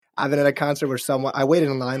I've been at a concert where I waited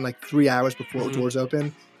in line like 3 hours before doors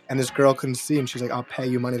open, and this girl couldn't see, and she's like, "I'll pay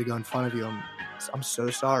you money to go in front of you." I'm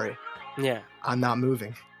so sorry. Yeah. I'm not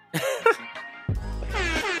moving.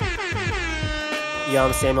 Yo,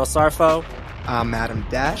 I'm Samuel Sarfo. I'm Adam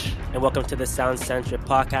Dash. And welcome to the Sound Centric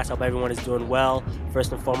podcast. Hope everyone is doing well.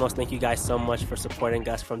 First and foremost, thank you guys so much for supporting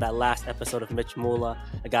us from that last episode of Mitch Mula.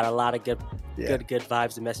 I got a lot of good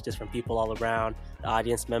vibes and messages from people all around, the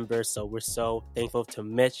audience members. So we're so thankful to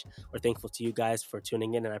Mitch. We're thankful to you guys for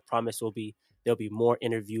tuning in. And I promise there'll be more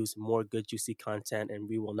interviews, more good, juicy content, and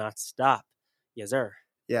we will not stop. Yes, sir.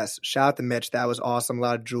 Yes, shout out to Mitch. That was awesome. A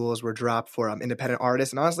lot of jewels were dropped for independent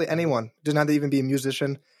artists. And honestly, anyone. Doesn't have to even be a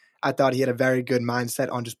musician. I thought he had a very good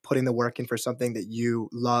mindset on just putting the work in for something that you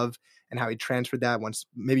love and how he transferred that. Once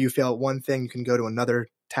maybe you fail at one thing, you can go to another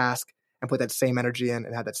task and put that same energy in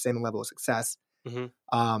and have that same level of success.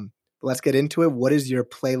 But let's get into it. What is your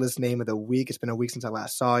playlist name of the week? It's been a week since I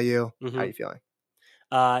last saw you. How are you feeling?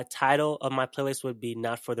 Title of my playlist would be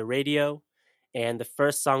Not for the Radio. And the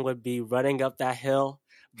first song would be Running Up That Hill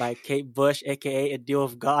by Kate Bush, a.k.a. A Deal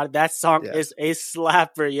with God. That song is a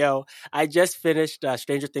slapper, yo. I just finished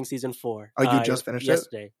Stranger Things Season 4. Oh, you just finished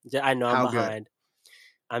yesterday. I know I'm How behind. Good?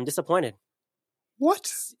 I'm disappointed. What?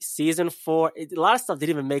 Season 4, a lot of stuff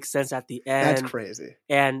didn't even make sense at the end. That's crazy.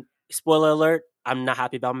 And spoiler alert, I'm not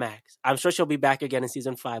happy about Max. I'm sure she'll be back again in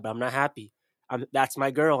Season 5, but I'm not happy. That's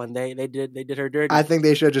my girl, and they did her dirty. I think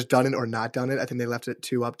they should have just done it or not done it. I think they left it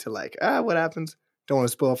too up to like, what happens? Don't want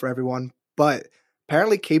to spoil for everyone. But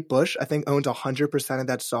apparently Kate Bush, I think, owns 100% of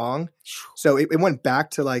that song. So it went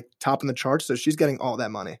back to like top in the charts. So she's getting all that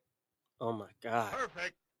money. Oh my God.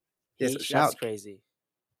 Perfect. Yes, That's crazy.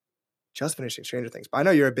 Just finishing Stranger Things. But I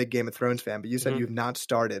know you're a big Game of Thrones fan, but you said you've not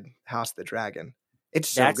started House of the Dragon. It's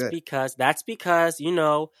so good. That's because, you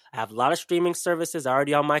know, I have a lot of streaming services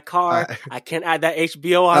already on my car. I can't add that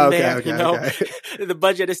HBO on there. Okay. The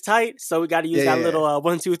budget is tight, so we got to use that little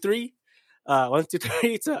 1, 2, 3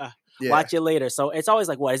 to watch it later. So it's always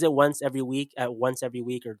like, what is it? Once every week or once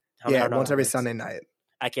every Sunday night.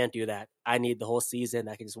 I can't do that. I need the whole season.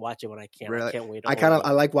 I can just watch it when I can. Really? I can't wait.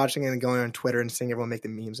 I like watching it and going on Twitter and seeing everyone make the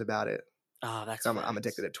memes about it. Oh, that's I'm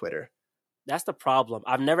addicted to Twitter. That's the problem.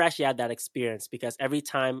 I've never actually had that experience because every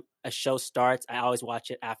time a show starts, I always watch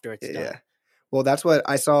it after it's done. Well, that's what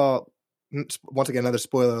I saw. Once again, another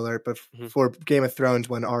spoiler alert, but for Game of Thrones,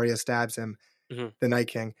 when Arya stabs him, the Night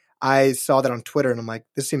King, I saw that on Twitter and I'm like,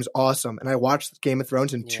 this seems awesome. And I watched Game of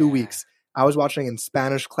Thrones in 2 weeks. I was watching in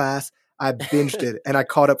Spanish class. I binged it and I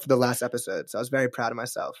caught up for the last episode. So I was very proud of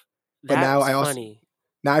myself. But now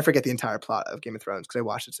I forget the entire plot of Game of Thrones because I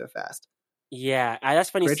watched it so fast. Yeah, that's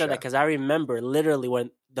funny you said that because I remember literally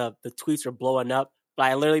when the tweets were blowing up,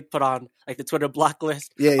 I literally put on like the Twitter block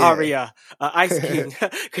list, Arya, Ice King,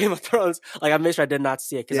 Game of Thrones. Like I made sure I did not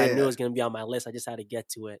see it because I knew it was going to be on my list. I just had to get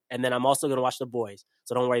to it. And then I'm also going to watch The Boys.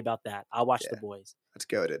 So don't worry about that. I'll watch The Boys. That's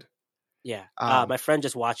goated. Yeah. My friend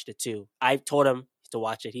just watched it too. I told him to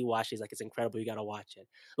watch it. He watched it. He's like, it's incredible. You got to watch it.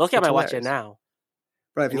 Look, I might watch it now.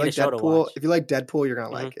 Bro, if you like Deadpool, you're going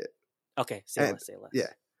to like it. Okay. Say less. Yeah.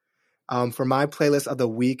 For my playlist of the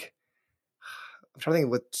week, I'm trying to think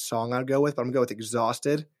of what song I'd go with, but I'm going to go with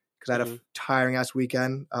Exhausted because I had a tiring ass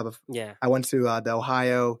weekend. I went to the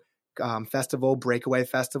Ohio festival, Breakaway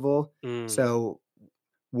Festival. So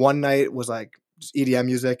one night was like just EDM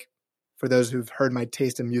music. For those who've heard my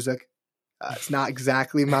taste in music, it's not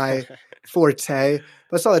exactly my forte,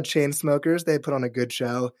 but I saw the Chainsmokers. They put on a good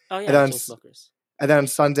show. Oh, yeah, Chainsmokers. And then on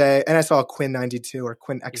Sunday, and I saw Quinn 92 or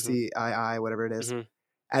Quinn XCII, whatever it is.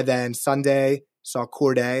 And then Sunday, saw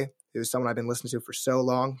Corday, who's someone I've been listening to for so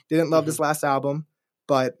long. Didn't love this last album,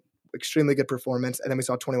 but extremely good performance. And then we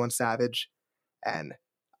saw 21 Savage. And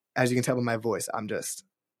as you can tell by my voice, I'm just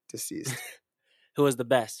deceased. Who was the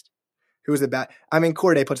best? Who was the best? I mean,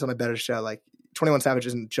 Corday puts on a better show. Like 21 Savage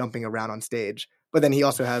isn't jumping around on stage, but then he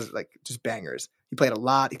also has like just bangers. He played a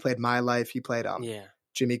lot. He played My Life. He played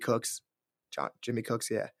Jimmy Cooks.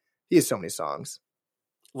 Yeah. He has so many songs.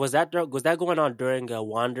 Was that going on during a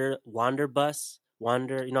Wander bus?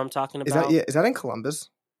 Wander, you know what I'm talking about? Is that in Columbus?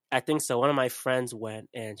 I think so. One of my friends went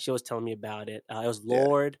and she was telling me about it. It was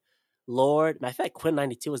Lord. I feel like Quinn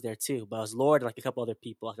 92 was there too, but it was Lord and like a couple other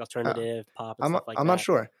people, like alternative pop and stuff like that. I'm not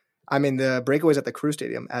sure. I mean, the Breakaway's at the Crew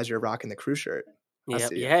Stadium as you're rocking the Crew shirt.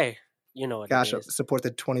 Yeah. You know what it is. Support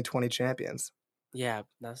the 2020 champions. Yeah,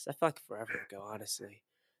 I feel like forever ago, honestly.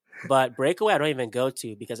 But Breakaway I don't even go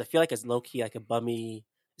to because I feel like it's low-key like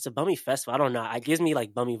it's a bummy festival. I don't know. It gives me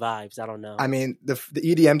like bummy vibes. I don't know. I mean, the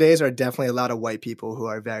EDM days are definitely a lot of white people who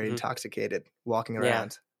are very intoxicated walking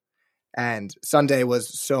around. And Sunday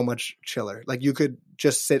was so much chiller. Like you could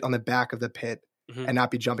just sit on the back of the pit and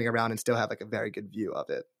not be jumping around and still have like a very good view of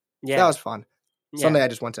it. Yeah. So that was fun. Sunday I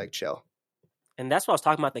just went to like chill. And that's what I was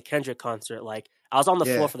talking about the Kendrick concert. Like I was on the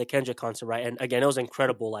floor for the Kendrick concert, right? And again, it was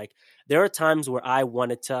incredible. Like there are times where I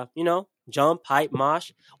wanted to, jump, hype,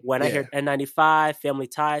 mosh. When I hear N95, Family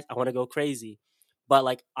Ties, I want to go crazy. But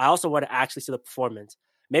like I also want to actually see the performance.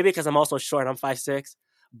 Maybe because I'm also short, I'm 5'6".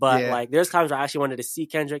 But like there's times where I actually wanted to see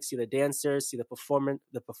Kendrick, see the dancers, see the performance,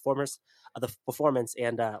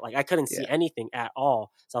 and like I couldn't see anything at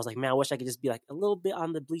all. So I was like, man, I wish I could just be like a little bit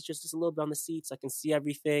on the bleachers, just a little bit on the seats, so I can see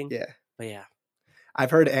everything. Yeah, but yeah. I've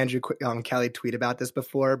heard Andrew Kelly tweet about this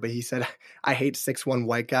before, but he said, I hate 6'1"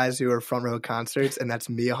 white guys who are front row concerts, and that's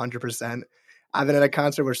me 100%. I've been at a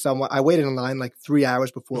concert where I waited in line like 3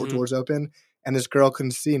 hours before doors open, and this girl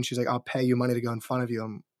couldn't see, and she's like, I'll pay you money to go in front of you.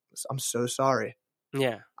 I'm so sorry.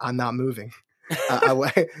 Yeah. I'm not moving.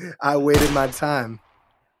 I waited my time.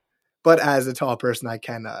 But as a tall person, I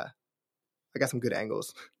got some good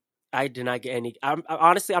angles. I did not get any.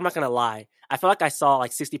 Honestly, I'm not going to lie. I feel like I saw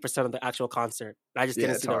like 60% of the actual concert. I just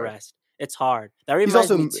didn't see the rest. It's hard. That reminds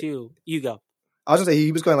me too. You go. I was going to say,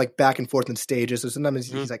 he was going like back and forth in stages, so sometimes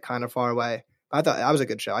he's like kind of far away. I thought that was a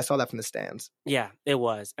good show. I saw that from the stands. Yeah, it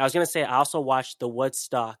was. I was going to say, I also watched the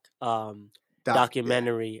Woodstock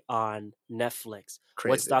documentary on Netflix.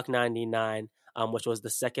 Crazy. Woodstock 99, which was the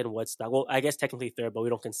second Woodstock. Well, I guess technically third, but we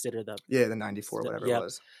don't consider the 94, whatever it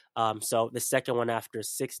was. So the second one after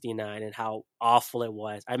 69 and how awful it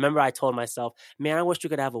was. I remember I told myself, man, I wish we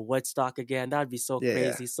could have a Woodstock again. That would be so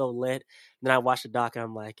crazy, so lit. And then I watched the doc and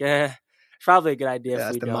I'm like, probably a good idea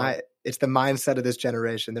if we don't. It's the mindset of this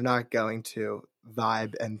generation. They're not going to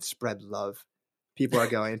vibe and spread love. People are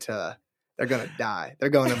they're going to die. They're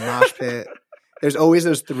going to mosh pit. There's always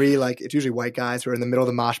those three, like, it's usually white guys who are in the middle of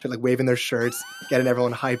the mosh pit, like, waving their shirts, getting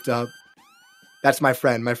everyone hyped up. That's my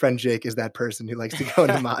friend. My friend Jake is that person who likes to go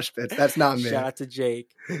into mosh pits. That's not me. Shout out to Jake.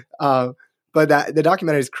 But the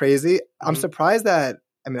documentary is crazy. I'm surprised that,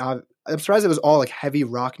 I'm surprised it was all, like, heavy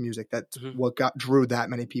rock music. That's what drew that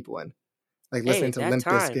many people in. Like, listening to Limp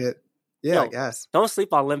Bizkit. Yeah, I guess. Don't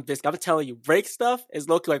sleep on Limp Bizkit. I'm telling you, Break Stuff is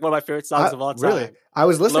low-key like one of my favorite songs of all time. Really? I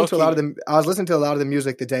was listening to a lot of the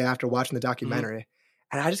music the day after watching the documentary.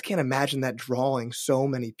 And I just can't imagine that drawing so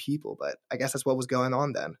many people, but I guess that's what was going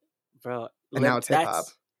on then. Bro. And now it's hip hop.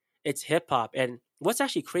 It's hip hop. And what's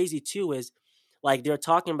actually crazy too is like they're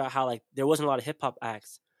talking about how like there wasn't a lot of hip hop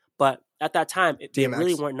acts. But at that time, they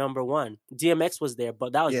really weren't number one. DMX was there,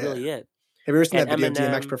 but that was really it. Have you ever seen that video of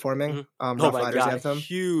DMX performing? Rough Riders Anthem?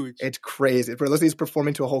 Huge. It's crazy. For he's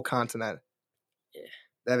performing to a whole continent. Yeah.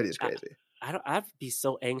 That video is crazy. I'd be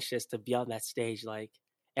so anxious to be on that stage, like,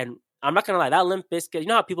 and I'm not gonna lie, that Limp Bizkit, you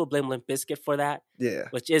know how people blame Limp Bizkit for that? Yeah.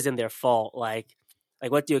 Which isn't their fault. Like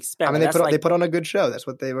what do you expect? I mean, they put on a good show. That's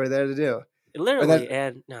what they were there to do. Literally,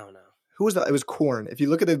 no. Who was that? It was Korn. If you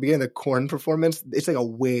look at the beginning of the Korn performance, it's like a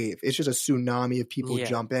wave. It's just a tsunami of people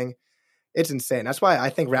jumping. It's insane. That's why I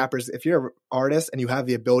think rappers, if you're an artist and you have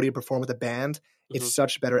the ability to perform with a band, it's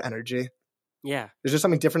such better energy. Yeah. There's just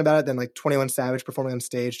something different about it than like 21 Savage performing on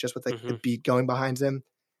stage just with like the beat going behind him.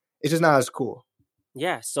 It's just not as cool.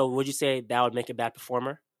 Yeah. So would you say that would make a bad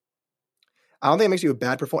performer? I don't think it makes you a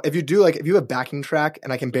bad performer. If you have a backing track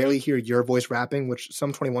and I can barely hear your voice rapping, which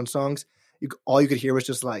some 21 songs, all you could hear was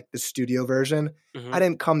just like the studio version. I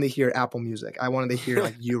didn't come to hear Apple Music. I wanted to hear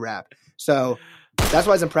like you rap. So that's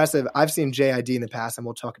why it's impressive. I've seen JID in the past, and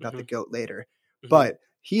we'll talk about the GOAT later. But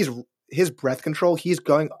his breath control, he's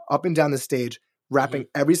going up and down the stage, rapping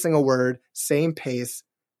every single word, same pace,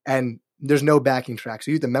 and there's no backing track.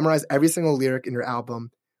 So you have to memorize every single lyric in your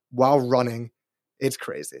album while running. It's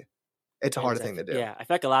crazy. It's a hard thing to do. Yeah, I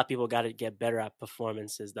feel like a lot of people got to get better at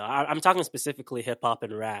performances, though. I'm talking specifically hip-hop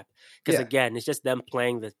and rap. Because, again, it's just them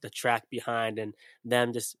playing the track behind and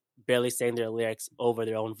them just barely saying their lyrics over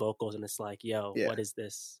their own vocals. And it's like, what is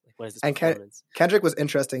this? Like, what is this performance? Kendrick was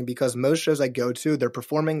interesting because most shows I go to, they're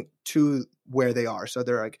performing to where they are. So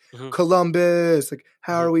they're like, Columbus, like,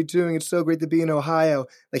 how are we doing? It's so great to be in Ohio.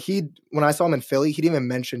 Like, when I saw him in Philly, he didn't even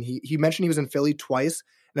mention, he mentioned he was in Philly twice.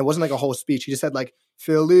 And it wasn't like a whole speech. He just said, like,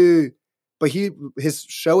 Philly. But his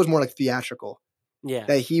show was more like theatrical. Yeah.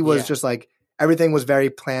 That he was just like, everything was very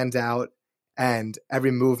planned out and every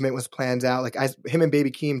movement was planned out. Like him and Baby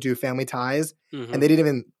Keem do Family Ties and they didn't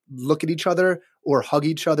even look at each other or hug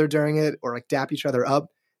each other during it or like dap each other up.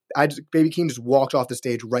 Baby Keem just walked off the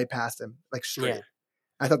stage right past him, like straight. Yeah.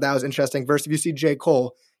 I thought that was interesting. Versus if you see J.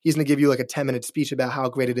 Cole, he's going to give you like a 10-minute speech about how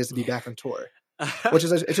great it is to be back on tour. Which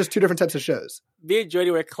is, it's just two different types of shows. Me and Jordy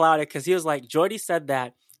were clouded because he was like, Jordy said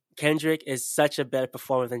that Kendrick is such a better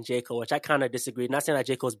performer than J. Cole, which I kind of disagree. Not saying that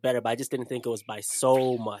J. Cole's better, but I just didn't think it was by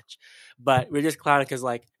so much. But we're just clowning because,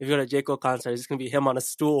 like, if you go to a J. Cole concert, it's just going to be him on a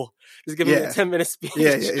stool. Just giving me a 10-minute speech.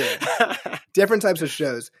 Yeah. Different types of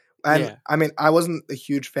shows. And, I mean, I wasn't a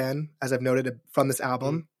huge fan, as I've noted, from this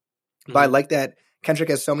album. But I like that Kendrick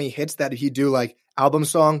has so many hits that he'd do, like, album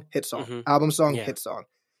song, hit song, album song, hit song.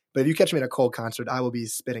 But if you catch me at a Cole concert, I will be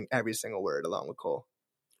spitting every single word along with Cole.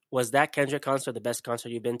 Was that Kendrick concert the best concert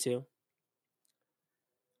you've been to?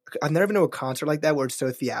 I've never been to a concert like that where it's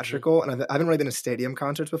so theatrical, and I haven't really been to stadium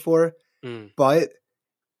concerts before. But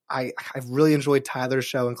I've really enjoyed Tyler's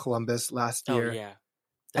show in Columbus last year. Oh, yeah.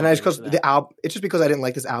 And it's just because I didn't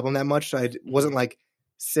like this album that much, so I wasn't like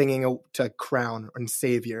singing to Crown and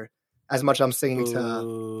Savior as much as I'm singing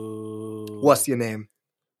to What's Your Name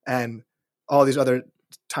and all these other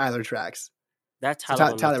Tyler tracks. That Tyler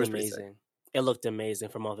looked amazing. It looked amazing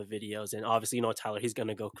from all the videos. And obviously, you know, Tyler, he's going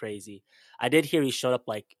to go crazy. I did hear he showed up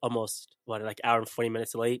like almost, hour and 40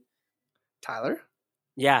 minutes late. Tyler?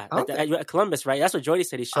 Yeah. At Columbus, right? That's what Jordy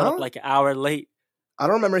said. He showed up like an hour late. I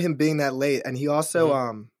don't remember him being that late. And he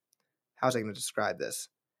also, how's I going to describe this?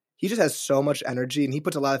 He just has so much energy and he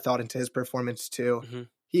puts a lot of thought into his performance too.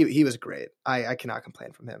 He was great. I cannot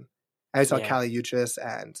complain from him. I saw Kali Uchis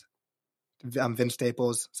and Vince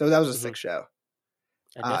Staples. So that was a sick show.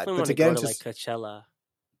 I definitely want to go to like Coachella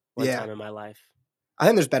one time in my life. I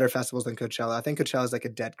think there's better festivals than Coachella. I think Coachella is like a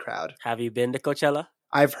dead crowd. Have you been to Coachella?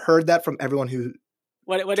 I've heard that from everyone who.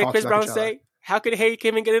 What did Chris Brown say? How could hate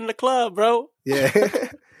him and get in the club, bro? Yeah,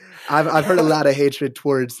 I've heard a lot of hatred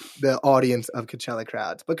towards the audience of Coachella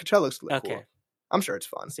crowds, but Coachella looks cool. I'm sure it's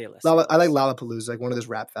fun. I like Lollapalooza, like one of those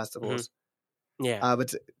rap festivals. Yeah.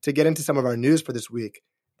 But to get into some of our news for this week,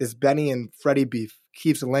 this Benny and Freddie beef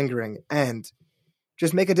keeps lingering, and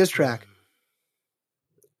just make a diss track.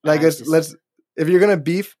 Like let's if you're gonna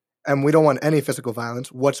beef, and we don't want any physical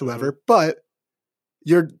violence whatsoever, but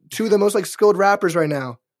you're two of the most like skilled rappers right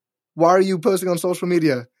now. Why are you posting on social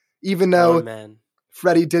media? Even though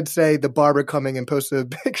Freddie did say the barber coming and posted a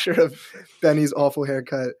picture of Benny's awful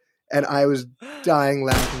haircut, and I was dying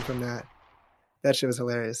laughing from that. That shit was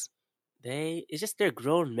hilarious. They're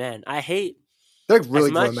grown men. They're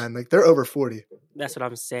really grown men. Like they're over 40. That's what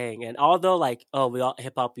I'm saying. And although like,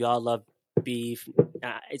 hip hop, we all love beef.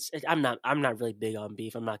 I'm not really big on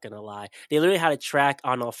beef. I'm not gonna lie. They literally had a track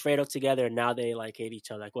on Alfredo together, and now they like hate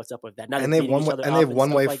each other. Like, what's up with that? Now they have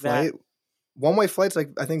One Way Flight. One Way Flight's like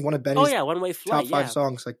I think one of Benny's One Way Flight, top 5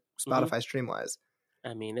 songs, like Spotify stream wise.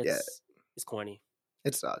 I mean, it's corny.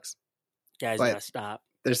 It sucks. Guys, gotta stop.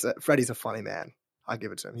 Freddie's a funny man. I'll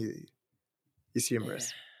give it to him. He's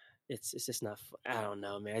humorous. Yeah. It's just not. I don't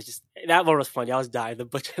know, man. It's just that one was funny. I was dying. The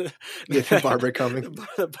butcher, the barber coming.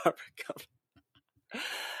 The barber coming.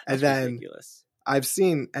 And then ridiculous. I've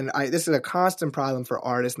seen, and this is a constant problem for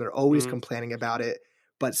artists, and they're always complaining about it.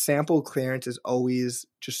 But sample clearance is always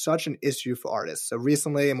just such an issue for artists. So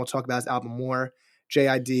recently, and we'll talk about his album more,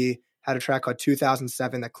 JID had a track called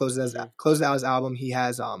 2007 that closes out his album. He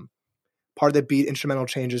has part of the beat instrumental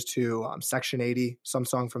changes to Section 80, some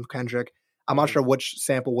song from Kendrick. I'm not sure which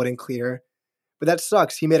sample wouldn't clear, but that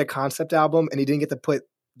sucks. He made a concept album and he didn't get to put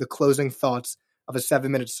the closing thoughts of a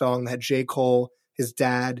 7-minute song that had J. Cole, his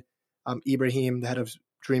dad, Ibrahim, the head of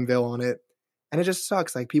Dreamville on it. And it just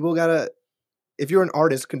sucks. Like people gotta, if you're an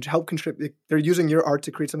artist, can help contribute. They're using your art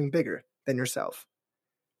to create something bigger than yourself.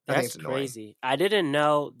 That's crazy. I didn't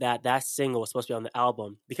know that single was supposed to be on the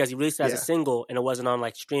album because he released it as a single and it wasn't on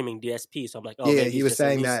like streaming DSP. So I'm like, he was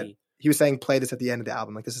saying that. He was saying play this at the end of the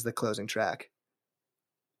album. Like this is the closing track.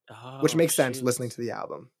 Which makes sense listening to the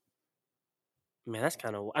album. Man, that's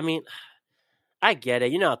kind of, I mean, I get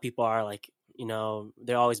it. You know how people are like, you know,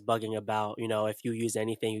 they're always bugging about, you know, if you use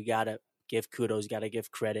anything, you got to give kudos, you got to give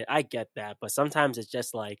credit. I get that. But sometimes it's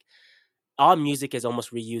just like, all music is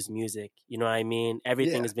almost reused music. You know what I mean?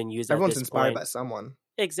 Everything has been used. Everyone's inspired by someone.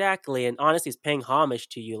 Exactly. And honestly, it's paying homage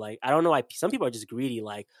to you. Like, I don't know why some people are just greedy.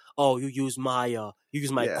 Like, oh, you use my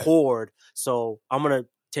chord, so I'm going to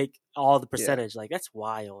take all the percentage. Like, that's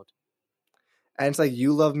wild. And it's like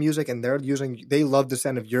you love music and they love the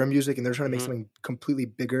sound of your music and they're trying to make something completely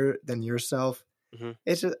bigger than yourself.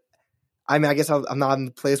 It's just, I mean, I guess I'm not in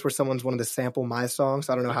the place where someone's wanted to sample my song,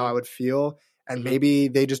 so I don't know how I would feel. And maybe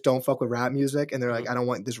they just don't fuck with rap music and they're like, I don't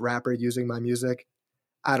want this rapper using my music.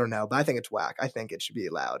 I don't know, but I think it's whack. I think it should be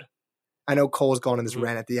allowed. I know Cole's gone on this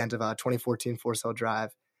rant at the end of 2014 Forest Hill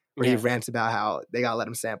Drive where he rants about how they got to let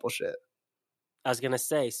him sample shit. I was going to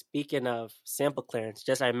say, speaking of sample clearance,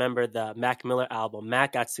 I remember the Mac Miller album.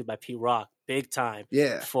 Mac got sued by Pete Rock big time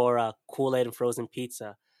for Kool-Aid and frozen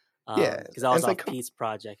pizza. Because that was off Pete's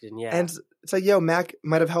project, and and it's like, yo, Mac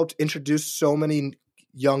might have helped introduce so many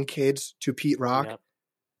young kids to Pete Rock,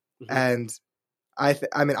 and I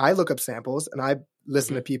mean, I look up samples and I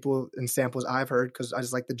listen to people and samples I've heard because I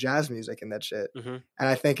just like the jazz music and that shit, and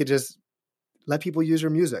I think it just let people use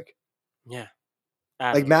your music. Yeah,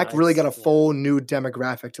 like Mac really got a full new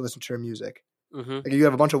demographic to listen to your music. Like you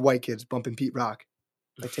have a bunch of white kids bumping Pete Rock.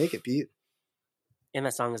 Like, take it, Pete. And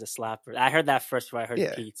that song is a slapper. I heard that first before I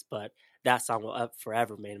heard Pete's, but that song will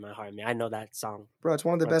forever remain in my heart. I mean, I know that song. Bro, it's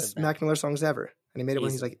one of the best Mac Miller songs ever. And he made it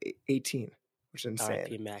when he's like 18, which is insane.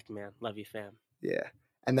 R.I.P. Mac, man. Love you, fam. Yeah.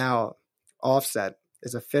 And now Offset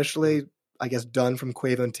is officially, I guess, done from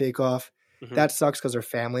Quavo and Takeoff. That sucks because they're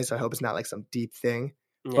family, so I hope it's not like some deep thing.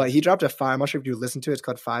 Yeah. But he dropped a fire. I'm not sure if you listened to it. It's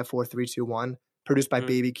called 5, 4, 3, 2, 1. Produced by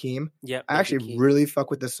Baby Keem. Yep, I actually really fuck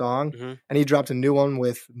with this song. And he dropped a new one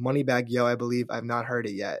with Moneybagg Yo, I believe. I've not heard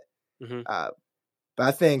it yet. But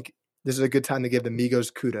I think this is a good time to give the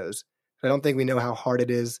Migos kudos. I don't think we know how hard it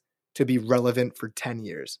is to be relevant for 10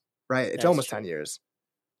 years, right? It's almost 10 years.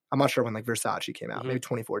 I'm not sure when like Versace came out, maybe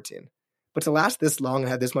 2014. But to last this long and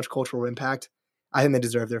have this much cultural impact, I think they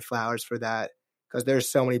deserve their flowers for that because there's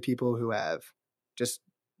so many people who have just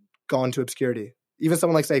gone to obscurity. Even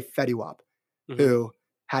someone like, say, Fetty Wap. Who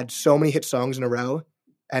had so many hit songs in a row,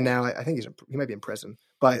 and now I think he might be in prison.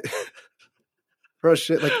 But bro,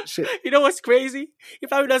 shit. You know what's crazy? He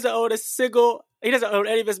probably doesn't own a single. He doesn't own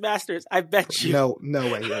any of his masters. I bet you. No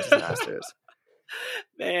way he owns his masters.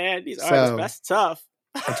 Man, these artists, that's tough.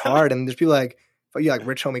 It's hard, and there's people like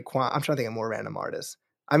Rich Homie Quan. I'm trying to think of more random artists.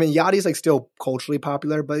 I mean, Yachty's like still culturally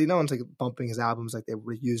popular, but no one's like bumping his albums like they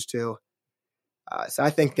were used to. So I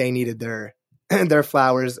think they needed their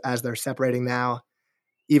flowers as they're separating now.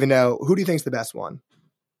 Even though, who do you think's the best one?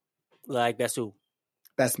 Like, that's who?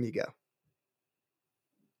 Best Migo.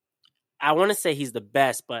 I want to say he's the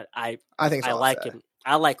best, but I think so, I like him.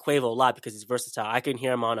 I like Quavo a lot because he's versatile. I can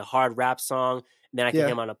hear him on a hard rap song, then I can hear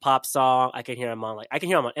him on a pop song. I can hear him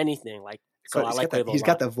on anything. Like, so I like Quavo a lot. He's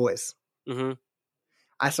got the voice.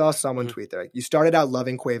 I saw someone tweet there. Like, you started out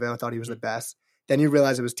loving Quavo and thought he was the best. Then you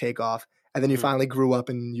realized it was Takeoff. And then you finally grew up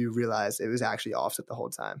and you realized it was actually Offset the whole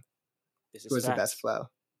time. It was the best flow.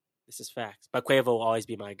 This is facts. But Quavo will always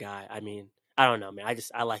be my guy. I mean, I don't know, man.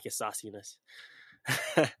 I like his sauciness.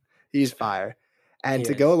 He's fire. And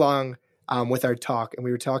to go along with our talk, and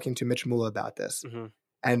we were talking to Mitch Mula about this.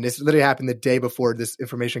 And this literally happened the day before this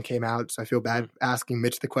information came out. So I feel bad asking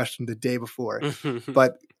Mitch the question the day before.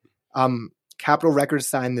 But Capitol Records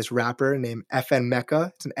signed this rapper named FN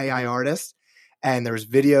Mecca. It's an AI artist. And there was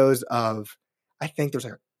videos of, I think there was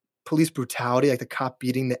like police brutality, like the cop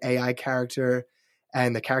beating the AI character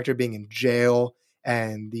and the character being in jail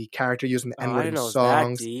and the character using the N-word in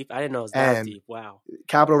songs. I didn't know it was that deep. Wow.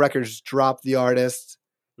 Capitol Records dropped the artist.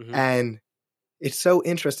 And it's so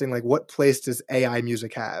interesting, like what place does AI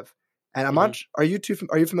music have? And I'm not, are you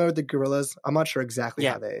familiar with the Gorillaz? I'm not sure exactly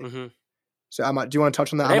how they, so do you want to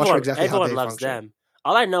touch on that? I'm not sure exactly how they function. Them.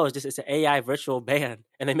 All I know is just it's an AI virtual band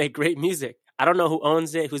and they make great music. I don't know who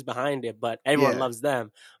owns it, who's behind it, but everyone loves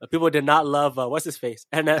them. But people did not love, what's his face?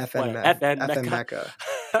 FN Mecca.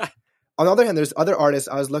 On the other hand, there's other artists,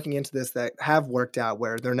 I was looking into this, that have worked out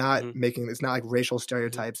where they're not making, it's not like racial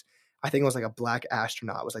stereotypes. I think it was like a black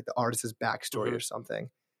astronaut. It was like the artist's backstory or something.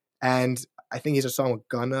 And I think he's a song with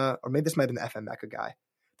Gunna, or maybe this might have been the FN Mecca guy.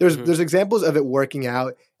 There's examples of it working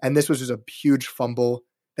out, and this was just a huge fumble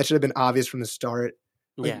that should have been obvious from the start.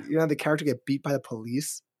 Like, you know, the character get beat by the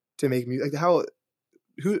police to make music. Like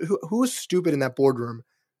who was stupid in that boardroom?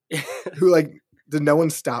 Who like did no one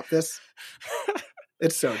stop this?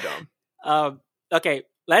 It's so dumb. Okay,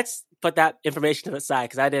 let's put that information to the side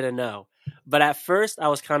because I didn't know. But at first, I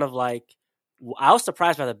was kind of like, I was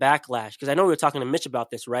surprised by the backlash because I know we were talking to Mitch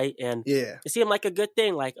about this, right? And it seemed like a good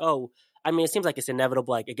thing. Like, I mean, it seems like it's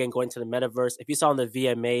inevitable, like, again, going to the metaverse. If you saw in the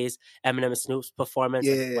VMAs, Eminem and Snoop's performance,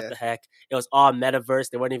 what the heck? It was all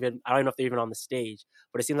metaverse. They weren't even, I don't know if they're even on the stage,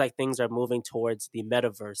 but it seems like things are moving towards the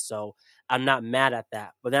metaverse. So I'm not mad at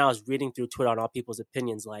that. But then I was reading through Twitter on all people's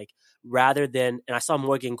opinions, like, rather than, and I saw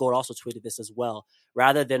Morgan Gold also tweeted this as well,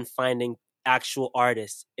 rather than finding actual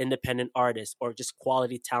artists, independent artists, or just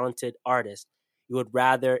quality, talented artists, you would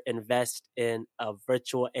rather invest in a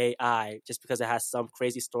virtual AI just because it has some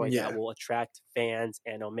crazy story that will attract fans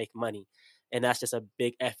and it'll make money. And that's just a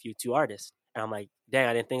big FU to artists. And I'm like, dang,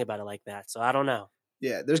 I didn't think about it like that. So I don't know.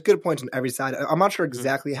 Yeah, there's good points on every side. I'm not sure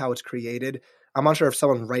exactly how it's created. I'm not sure if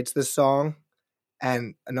someone writes this song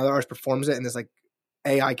and another artist performs it and this like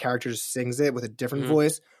AI character just sings it with a different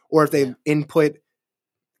voice, or if they input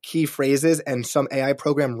key phrases and some AI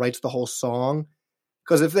program writes the whole song.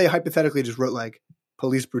 Because if they hypothetically just wrote like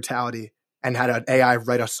police brutality and had an AI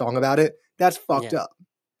write a song about it, that's fucked up.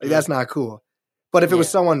 Like, that's not cool. But if it was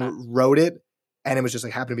someone wrote it and it was just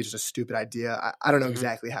like happened to be just a stupid idea, I don't know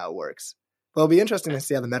exactly how it works. But it'll be interesting to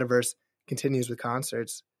see how the metaverse continues with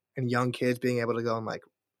concerts and young kids being able to go on like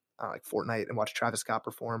Fortnite and watch Travis Scott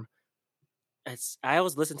perform. I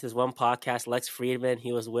always listen to this one podcast, Lex Friedman.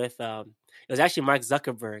 He was with it was actually Mark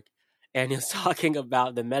Zuckerberg, and he was talking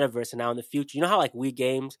about the metaverse and now in the future. You know how like Wii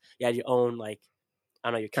games, you had your own like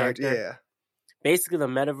your character. Yeah. Basically, the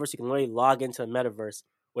metaverse, you can literally log into the metaverse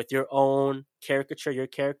with your own caricature, your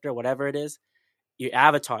character, whatever it is, your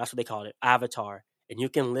avatar. That's what they call it, avatar, and you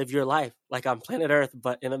can live your life like on planet Earth,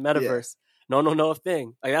 but in a metaverse. No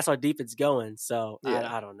thing. Like that's how deep it's going. So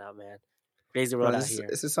I don't know, man. Crazy world out here.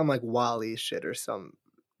 This is some like WALL-E shit or some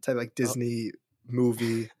type of like Disney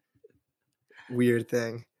movie weird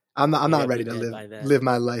thing. I'm not ready to live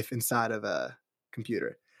my life inside of a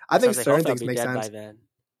computer. I think certain things make sense.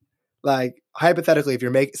 Like hypothetically,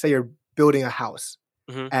 if say you're building a house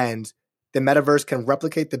and the metaverse can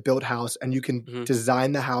replicate the built house and you can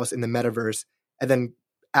design the house in the metaverse and then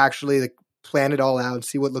actually like plan it all out,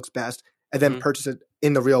 see what looks best, and then purchase it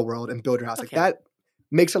in the real world and build your house. Like that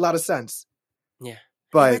makes a lot of sense. Yeah.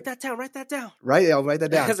 But write that down. Right? Yeah, I'll write that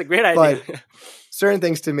down. That's a great idea. But certain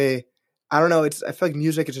things to me, I don't know. I feel like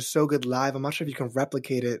music is just so good live. I'm not sure if you can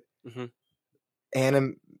replicate it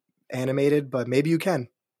animated, but maybe you can.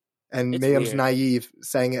 And maybe I'm just naive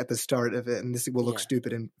saying it at the start of it, and this will look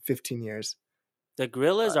stupid in 15 years. The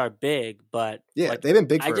Gorillaz are big, but they've been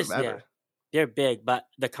big forever. Yeah, they're big, but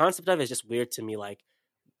the concept of it is just weird to me. Like,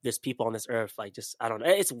 there's people on this earth, like, just, I don't know.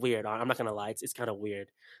 It's weird. I'm not going to lie. It's kind of weird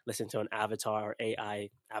listening to an avatar or AI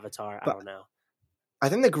avatar. I don't know. I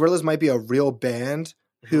think the Gorillaz might be a real band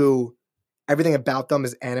who everything about them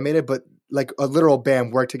is animated, but like a literal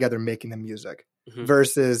band worked together making the music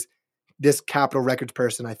versus this Capitol Records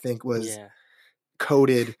person, I think, was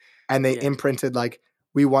coded and they imprinted like,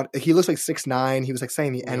 he looks like 6ix9ine. He was like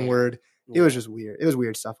saying the N-word. It was just weird. It was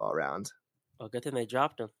weird stuff all around. Well, good thing they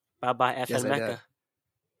dropped him. Bye-bye, F and Mecca.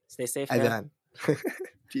 Stay safe, man.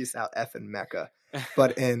 Peace out, F and Mecca.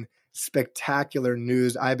 But in spectacular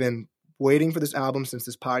news, I've been waiting for this album since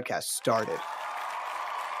this podcast started.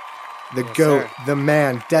 The GOAT, the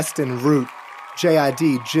man, Destin Root,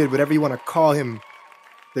 JID, JID, whatever you want to call him,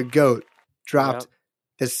 the GOAT, dropped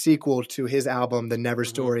the sequel to his album, The Never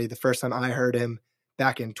Story, the first time I heard him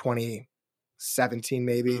back in 2017,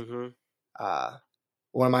 maybe.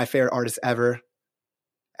 One of my favorite artists ever.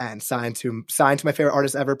 And signed to my favorite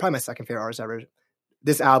artist ever, probably my second favorite artist ever.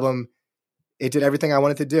 This album, it did everything I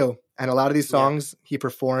wanted to do. And a lot of these songs he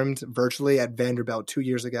performed virtually at Vanderbilt 2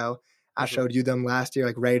 years ago. I showed you them last year,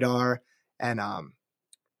 like Radar and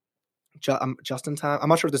Just in Time. I'm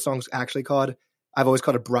not sure what the song's actually called. I've always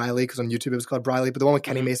called it Briley because on YouTube it was called Briley. But the one with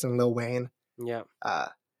Kenny Mason and Lil Wayne. Yeah.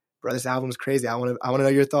 Bro, this album's crazy. I want to know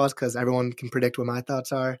your thoughts because everyone can predict what my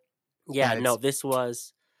thoughts are. Yeah, no, this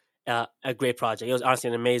was a great project. It was honestly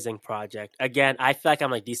an amazing project. Again, I feel like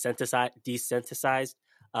I'm like desensitized,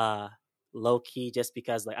 low key, just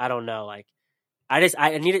because like I don't know, like I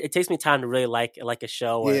need it. It takes me time to really like a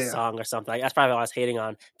show or a song or something. Like, that's probably why I was hating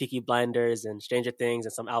on Peaky Blinders and Stranger Things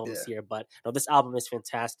and some albums here. But no, this album is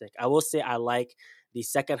fantastic. I will say I like the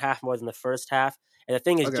second half more than the first half. And the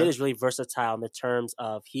thing is, JID is really versatile in the terms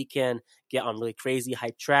of he can get on really crazy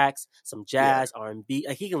hype tracks, some jazz, R&B.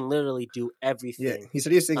 Like, he can literally do everything. Yeah, he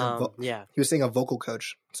said he was seeing he was seeing a vocal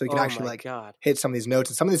coach, so he can actually hit some of these notes.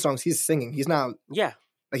 And some of these songs he's singing. He's not like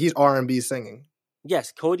he's R&B singing.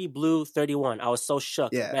 Yes, Cody Blue 31. I was so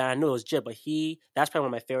shook. Yeah. Man, I knew it was JID, but that's probably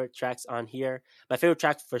one of my favorite tracks on here. My favorite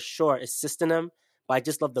track for sure is System. But I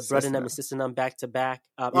just love the Bread and Them and System back to back.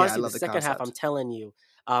 Honestly, the second half, I'm telling you,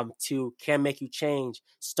 to Can Make You Change,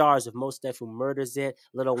 Stars of Mos Def, who murders it,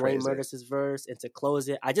 Lil Wayne murders his verse, and to close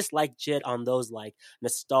it, I just like JID on those like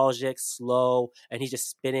nostalgic, slow, and he's just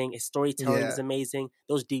spinning. His storytelling is amazing.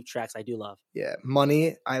 Those deep tracks I do love. Yeah,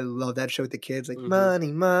 Money, I love that show with the kids, like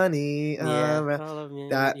money.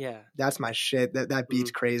 That's my shit. That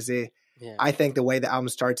beat's crazy. Yeah. I think the way the album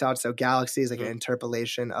starts out, so Galaxy is like an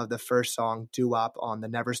interpolation of the first song, Doo Wop, on The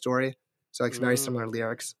Never Story. So like very similar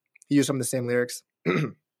lyrics. He used some of the same lyrics.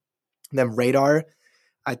 Then Radar,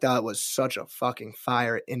 I thought was such a fucking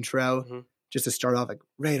fire intro. Just to start off like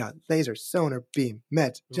radar, laser, sonar, beam,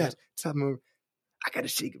 met, jet, top move. I gotta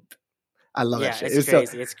shake it. I love that shit. It's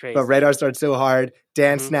crazy. It's crazy. But Radar starts so hard.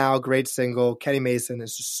 Dance Now, great single. Kenny Mason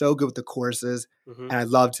is just so good with the choruses. And I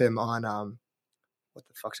loved him on what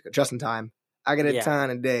the fuck's it called? Just in Time. I got a time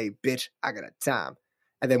today, bitch. I got a time.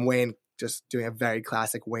 And then Wayne just doing a very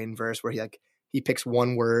classic Wayne verse where he picks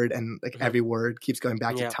one word and like every word keeps going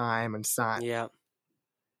back to time and sign. Yeah.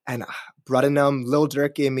 And Bruddenum, Lil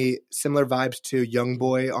Durk gave me similar vibes to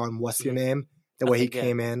Youngboy on What's Your Name, the way he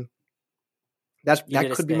came in. That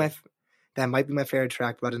might be my favorite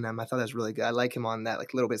track, Bruddenum. I thought that was really good. I like him on that,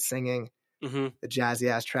 like a little bit singing, the jazzy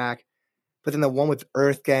ass track. But then the one with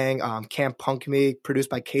Earth Gang, Can't Punk Me, produced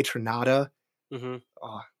by K Tronada.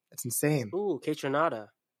 Oh, that's insane. Ooh, K Tronada.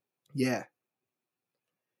 Yeah.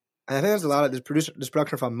 And I think there's a lot of this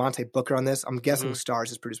production from Monte Booker on this. I'm guessing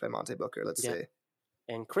Stars is produced by Monte Booker. Let's see.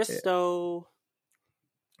 And Christo.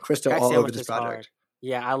 Christo all over this project. Hard.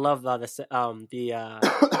 Yeah, I love the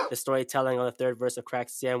storytelling on the third verse of Crack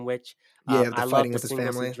Sandwich. I love the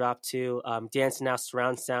singles he dropped too. Dance Now,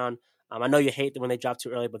 Surround Sound. I know you hate when they drop too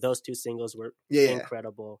early, but those two singles were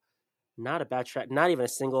incredible. Not a bad track. Not even a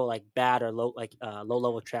single like bad or low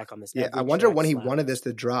level track on this. Yeah, I wonder when he wanted this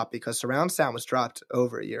to drop, because Surround Sound was dropped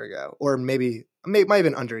over a year ago, or might have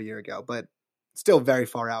been under a year ago, but still very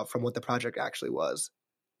far out from what the project actually was.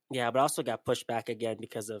 Yeah, but also got pushed back again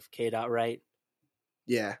because of K-Dot, right?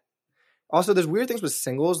 Yeah. Also, there's weird things with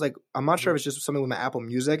singles. Like, I'm not sure if it's just something with my Apple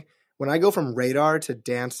Music. When I go from Radar to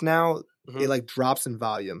Dance Now, it like drops in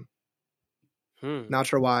volume. Not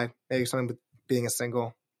sure why. Maybe something with being a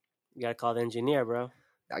single. You gotta call the engineer, bro.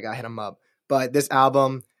 I gotta hit him up. But this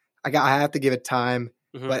album, I have to give it time.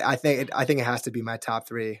 But I think it has to be my top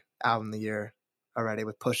 3 album of the year already,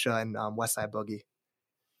 with Pusha and Westside Boogie.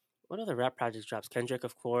 What other rap projects drops? Kendrick,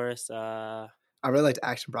 of course. I really liked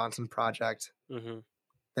Action Bronson Project.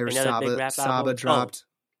 There was Saba dropped.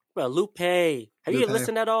 Bro, Lupe. Have you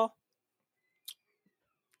listened at all?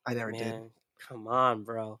 I never did. Come on,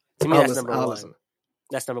 bro. To me, that's number one. Listen.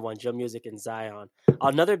 That's number one. Joe Music and Zion.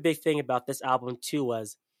 Another big thing about this album, too,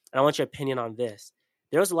 was, and I want your opinion on this,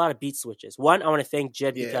 there was a lot of beat switches. One, I want to thank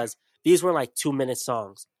JID because these were like 2-minute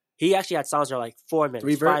songs. He actually had songs that were like 4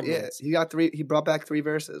 minutes, 5 minutes. He brought back 3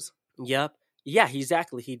 verses. Yep. Yeah,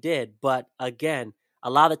 exactly. He did. But again, a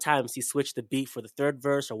lot of times he switched the beat for the third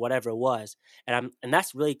verse or whatever it was. And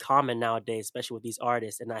that's really common nowadays, especially with these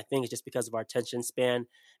artists. And I think it's just because of our attention span.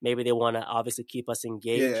 Maybe they want to obviously keep us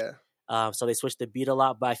engaged. So they switch the beat a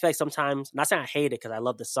lot. But I feel like sometimes, not saying I hate it because I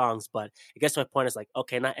love the songs, but I guess my point is like,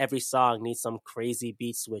 okay, not every song needs some crazy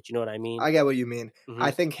beat switch. You know what I mean? I get what you mean.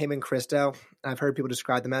 I think him and Christo, I've heard people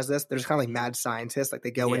describe them as this. They're just kind of like mad scientists. Like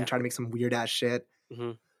they go in and try to make some weird ass shit.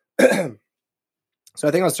 So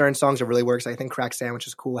I think on certain songs it really works. I think Crack Sandwich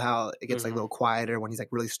is cool how it gets like a little quieter when he's like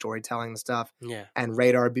really storytelling and stuff. Yeah. And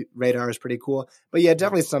Radar is pretty cool. But yeah,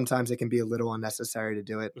 definitely sometimes it can be a little unnecessary to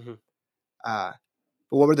do it. But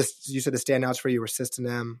what were you said the standouts for you were System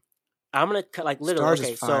M? I'm going to like literally, Stars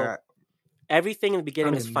is fire. So everything in the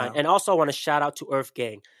beginning is fine. And also I want to shout out to Earth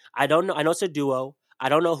Gang. I don't know. I know it's a duo. I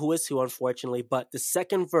don't know who is who, unfortunately, but the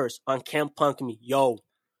second verse on Can't Punk Me, yo.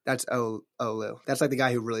 That's Olu. That's like the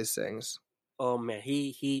guy who really sings. Oh man,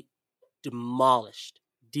 he demolished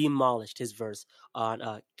his verse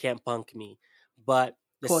on Can't Punk Me. But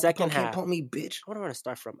the second half, Can't Punk Me, bitch. What do I want to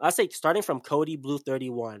start from? I'll say starting from Cody Blue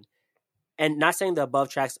 31. And not saying the above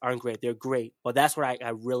tracks aren't great. They're great. But that's where I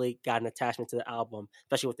really got an attachment to the album,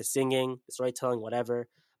 especially with the singing, the storytelling, whatever.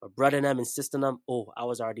 But Brudden M and System M, I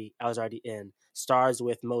was already in. Stars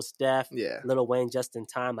with Mos Def, Lil Wayne, Just in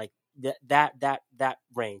Time, like that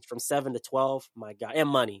range from 7 to 12. My God, and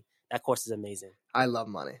Money. That course is amazing. I love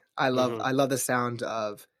Money. I love the sound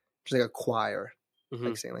of just like a choir,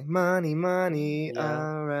 like saying like money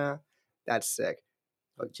around. That's sick.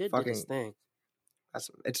 But JID did his thing.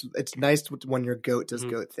 It's nice when your goat does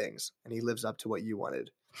goat things and he lives up to what you wanted.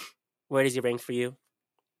 Where does he rank for you?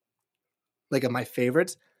 Like of my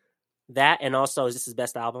favorites? That and also is this his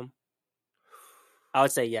best album? I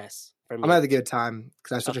would say yes. For me. I'm gonna have to give it time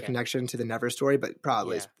because I have such a connection to the Never story, but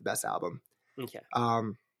probably it's the best album. Okay.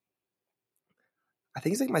 I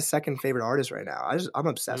think he's like my second favorite artist right now. I'm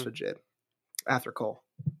obsessed with JID after Cole.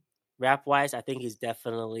 Rap wise, I think he's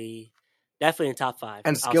definitely in top 5.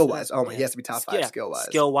 And skill wise, he has to be top 5 skill wise.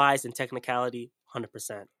 Skill wise and technicality,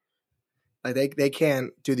 100%. Like they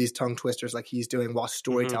can't do these tongue twisters like he's doing while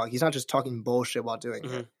storytelling. He's not just talking bullshit while doing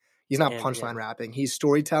it. He's not punchline rapping. He's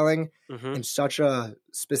storytelling in such a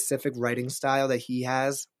specific writing style that he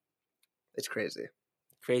has. It's crazy.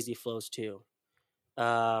 Crazy flows too.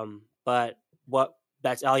 But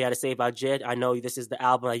that's all you had to say about JID. I know this is the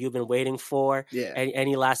album that you've been waiting for. Yeah.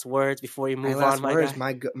 Any last words before you move on, my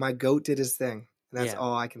guy? My GOAT did his thing. And that's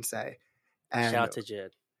all I can say. And shout out to JID.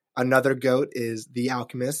 Another GOAT is The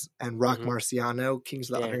Alchemist and Rock Marciano, Kings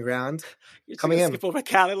of the Underground. Coming in. Skip over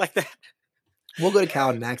Khaled like that. We'll go to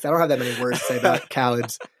Khaled next. I don't have that many words to say about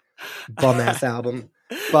Khaled's bum-ass album.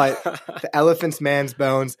 But The Elephant's Man's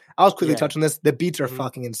Bones. I'll quickly touch on this. The beats are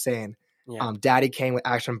fucking insane. Yeah. Daddy Kane with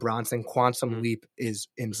Action Bronson, Quantum Leap is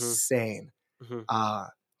insane. The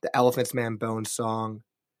Elephants Man Bones song.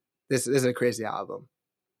 This is a crazy album.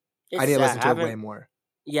 I need to listen to it way more.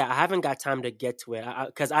 Yeah, I haven't got time to get to it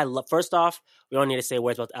because I love. First off, we don't need to say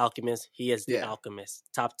words about the Alchemist. He is the Alchemist,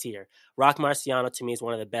 top tier. Rock Marciano to me is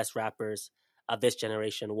one of the best rappers of this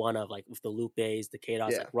generation. One of like with the Lupes, the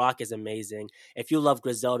K-Dots. Like Rock is amazing. If you love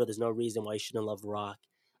Griselda, there's no reason why you shouldn't love Rock,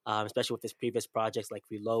 especially with his previous projects like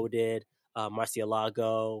Reloaded,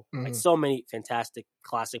 Marcialago, like so many fantastic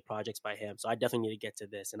classic projects by him. So I definitely need to get to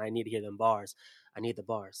this, and I need to hear them bars. I need the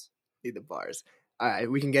bars. All right,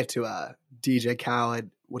 we can get to DJ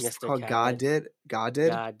Khaled. What's it called? Khaled. God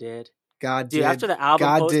did. Dude, after the album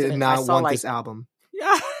God posted, did not want this album.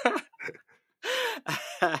 Yeah.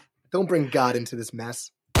 Don't bring God into this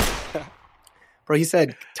mess. Bro, he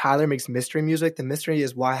said Tyler makes mystery music. The mystery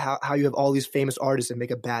is how you have all these famous artists and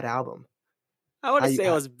make a bad album. I wouldn't say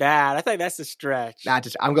it was bad. I think that's a stretch. Nah,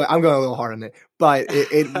 I'm going a little hard on it, but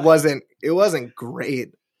it wasn't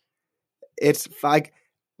great. It's like.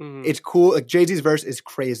 It's cool. Like Jay-Z's verse is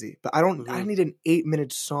crazy, but I don't need an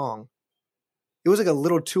 8-minute song. It was like a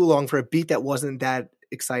little too long for a beat that wasn't that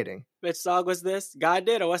exciting. Which song was this? God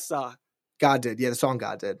did or what song? God did. Yeah, the song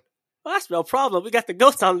God did. Well, that's no problem. We got the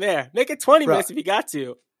ghost on there. Make it 20 minutes if you got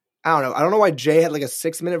to. I don't know why Jay had like a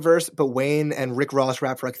 6-minute verse, but Wayne and Rick Ross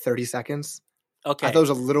rapped for like 30 seconds. Okay. I thought it was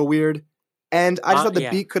a little weird. And I just thought the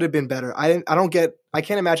beat could have been better. I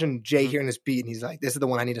can't imagine Jay hearing this beat and he's like, this is the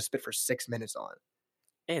one I need to spit for 6 minutes on.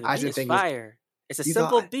 Hey, the beat is fire. It's a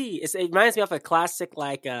simple beat. It reminds me of a classic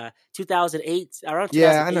like 2008, around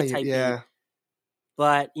 2008 type beat.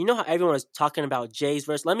 But you know how everyone was talking about Jay's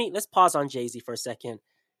verse? Let's pause on Jay-Z for a second.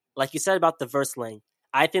 Like you said about the verse length,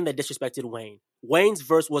 I think they disrespected Wayne. Wayne's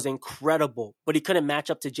verse was incredible, but he couldn't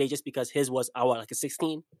match up to Jay just because his was like a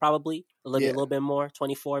 16, probably a little bit more,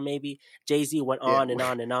 24 maybe. Jay-Z went on and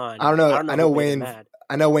on and on. I don't know. I know Wayne.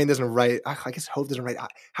 I know Wayne doesn't write. I guess Hope doesn't write.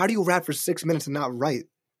 How do you rap for 6 minutes and not write?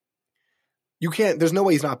 You can't. There's no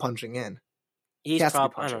way he's not punching in. He's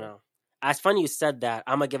probably. I don't know. It's funny you said that.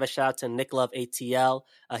 I'm gonna give a shout out to Nick Love ATL.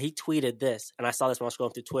 He tweeted this, and I saw this when I was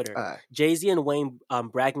scrolling through Twitter. Jay-Z and Wayne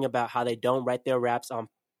bragging about how they don't write their raps on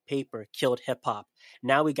paper killed hip hop.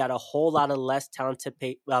 Now we got a whole lot of less talented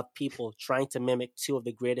people trying to mimic two of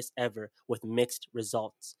the greatest ever with mixed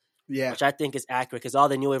results. Yeah, which I think is accurate because all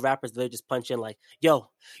the new wave rappers, they just punch in like,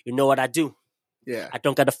 "Yo, you know what I do? Yeah, I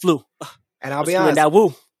don't got the flu." And I'll be honest, that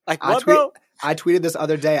woo. Like what, bro? I tweeted this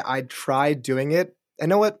other day. I tried doing it. And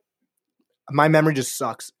know what? My memory just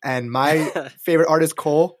sucks. And my favorite artist,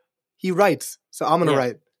 Cole, he writes. So I'm gonna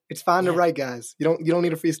write. It's fine to write, guys. You don't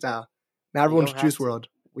need a freestyle. Now everyone's Juice WRLD.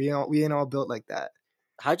 We ain't all built like that.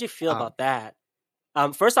 How'd you feel about that?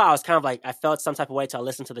 First off, I was kind of like, I felt some type of way till I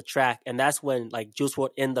listened to the track, and that's when like Juice WRLD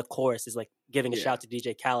in the chorus is like giving a shout to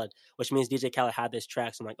DJ Khaled, which means DJ Khaled had this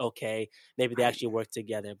track. So I'm like, okay, maybe they actually worked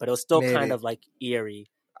together, but it was still kind of like eerie.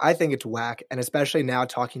 I think it's whack, and especially now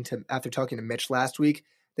after talking to Mitch last week,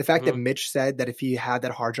 the fact that Mitch said that if he had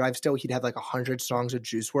that hard drive still, he'd have like 100 songs of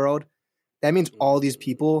Juice WRLD. That means all these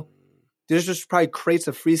people, there's just probably crates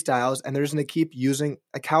of freestyles, and they're just going to keep using,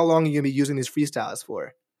 like, how long are you going to be using these freestyles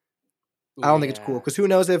for? I don't think it's cool, because who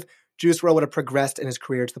knows if Juice WRLD would have progressed in his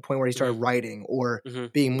career to the point where he started writing or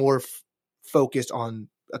being more focused on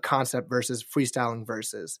a concept versus freestyling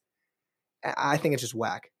verses. I think it's just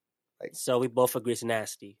whack. Like, so we both agree it's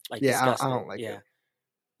nasty. Like, I don't like it.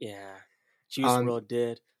 Yeah. Juice WRLD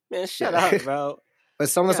did. Man, shut up, bro. But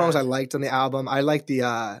some of the songs I liked on the album, I liked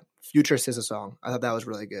the Future SZA song. I thought that was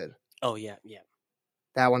really good. Oh, yeah.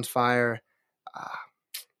 That one's fire.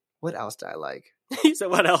 What else did I like? He said,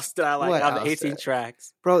 what else did I like out of the 18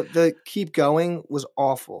 tracks? Bro, the Keep Going was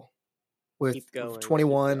awful. With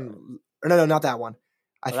 21. Or no, not that one.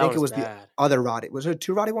 I think it was the other Roddy. Was there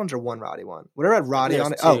 2 Roddy ones or 1 Roddy one? Whatever had Roddy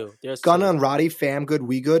on it. Gunna and Roddy, Fam Good,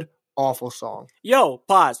 We Good. Awful song. Yo,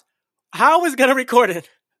 pause. How was Gunna recorded?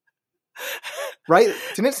 Right?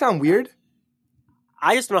 Didn't it sound weird?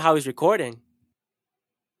 I just don't know how he's recording.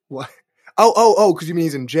 What? Oh, because you mean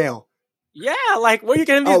he's in jail. Yeah, like, where are you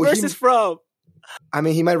getting these verses from? I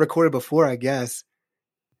mean, he might have recorded before, I guess.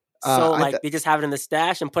 So, they just have it in the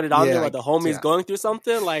stash and put it on there while the homie's going through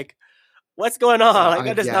something? Like, what's going on? Like,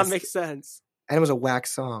 that does not make sense. And it was a whack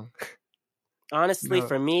song. Honestly,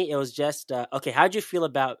 for me, it was just, okay, how'd you feel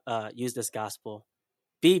about Use This Gospel?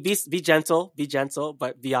 Be gentle,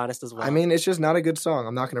 but be honest as well. I mean, it's just not a good song.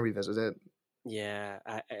 I'm not going to revisit it. Yeah.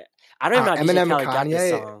 I don't even know how DJ Khaled got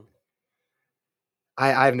this song.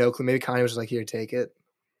 I have no clue. Maybe Kanye was just like, here, take it.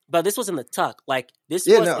 But this was in the tuck. Like, this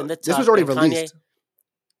was in the tuck. This was already released.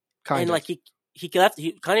 And, like,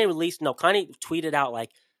 Kanye tweeted out,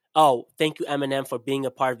 like, oh, thank you, Eminem, for being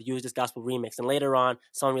a part of the Use This Gospel remix. And later on,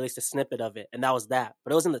 someone released a snippet of it, and that was that.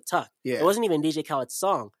 But it was in the tuck. Yeah. It wasn't even DJ Khaled's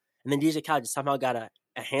song. And then DJ Khaled just somehow got a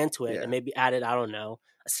hand to it and maybe added, I don't know,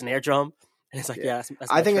 a snare drum. And it's like, that's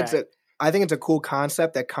I think it's a cool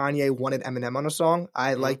concept that Kanye wanted Eminem on a song.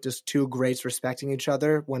 I like just two greats respecting each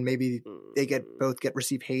other when maybe they both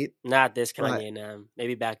receive hate. Not this Kanye and them.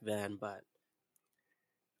 Maybe back then, but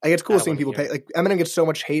like it's cool seeing people pay. Like Eminem gets so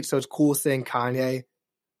much hate, so it's cool seeing Kanye,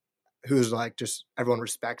 who's like just everyone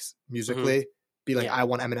respects musically, be like, I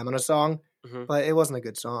want Eminem on a song, but it wasn't a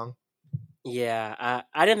good song. Yeah,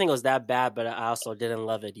 I didn't think it was that bad, but I also didn't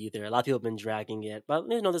love it either. A lot of people have been dragging it, but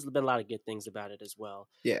there's been a lot of good things about it as well.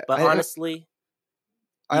 Yeah, but honestly,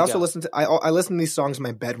 I also listen to these songs in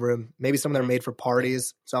my bedroom. Maybe some of them are made for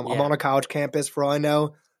parties. So I'm on a college campus. For all I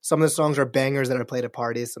know, some of the songs are bangers that are played at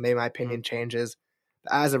parties. So maybe my opinion changes.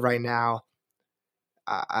 But as of right now,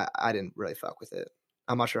 I didn't really fuck with it.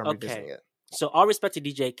 I'm not sure I'm revisiting it. So all respect to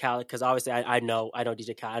DJ Khaled, because obviously I know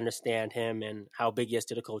DJ Khaled. I understand him and how big he is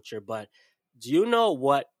to the culture, but do you know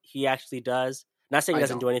what he actually does? Not saying he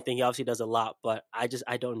doesn't do anything. He obviously does a lot, but I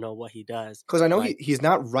don't know what he does. Because I know he's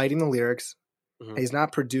not writing the lyrics. He's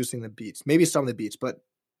not producing the beats. Maybe some of the beats, but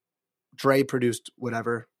Dre produced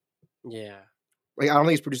whatever. Yeah. Like I don't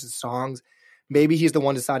think he's producing songs. Maybe he's the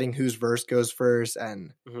one deciding whose verse goes first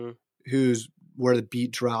and where the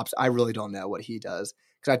beat drops. I really don't know what he does.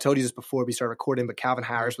 Because I told you this before we started recording, but Calvin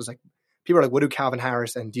Harris was like, people are like, what do Calvin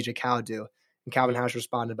Harris and DJ Khaled do? And Calvin Harris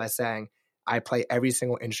responded by saying, I play every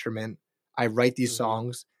single instrument. I write these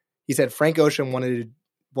songs. He said Frank Ocean wanted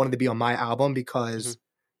to be on my album because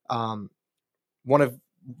one of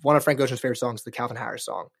Frank Ocean's favorite songs is the Calvin Harris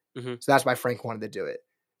song. So that's why Frank wanted to do it.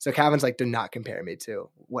 So Calvin's like, do not compare me to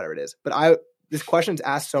whatever it is. But this question's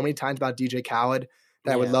asked so many times about DJ Khaled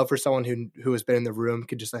that I would love for someone who has been in the room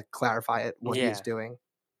could just like clarify it, what he's doing.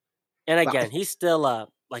 And again, he's still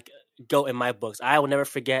like GOAT in my books. I will never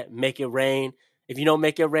forget Make It Rain. If you know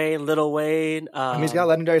Make It Rain, Lil Wayne. I mean, he's got a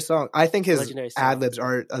legendary song. I think his ad-libs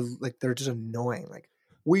are like, they're just annoying. Like,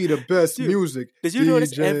 we the best music. Did you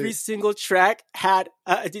notice every single track had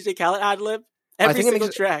a DJ Khaled ad-lib? Every single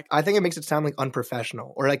track. I think it makes it sound like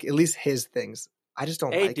unprofessional, or like at least his things. I just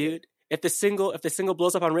don't like it. Hey, dude, if the single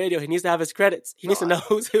blows up on radio, he needs to have his credits. He needs to know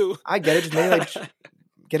who's who. I get it. Just maybe like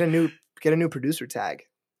get a new producer tag.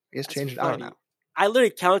 I guess change it. I don't know. I literally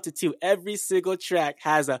counted too. Every single track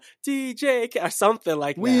has a DJ or something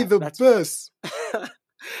like that. We the best.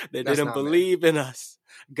 They didn't believe in us.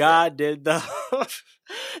 God did the.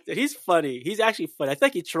 Dude, he's funny. He's actually funny. I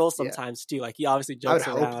think he trolls sometimes too. Like he obviously jokes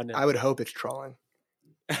around. I would hope it's trolling.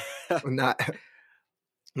 not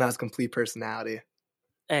his complete personality.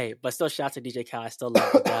 Hey, but still, shout out to DJ Khaled. I still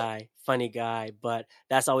love the guy, funny guy. But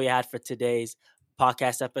that's all we had for today's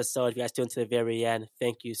podcast episode. If you guys tuned to the very end,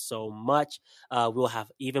 thank you so much. We'll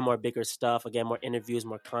have even more bigger stuff, again, more interviews,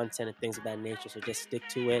 more content and things of that nature, so just stick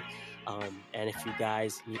to it. And if you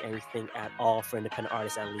guys need anything at all for independent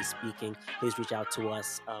artists, at least speaking, please reach out to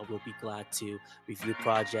us. We'll be glad to review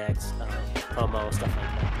projects, promo, stuff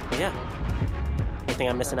like that. But yeah, anything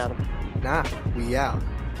I'm missing out on? Nah, we out.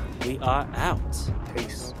 We are out.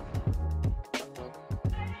 Peace.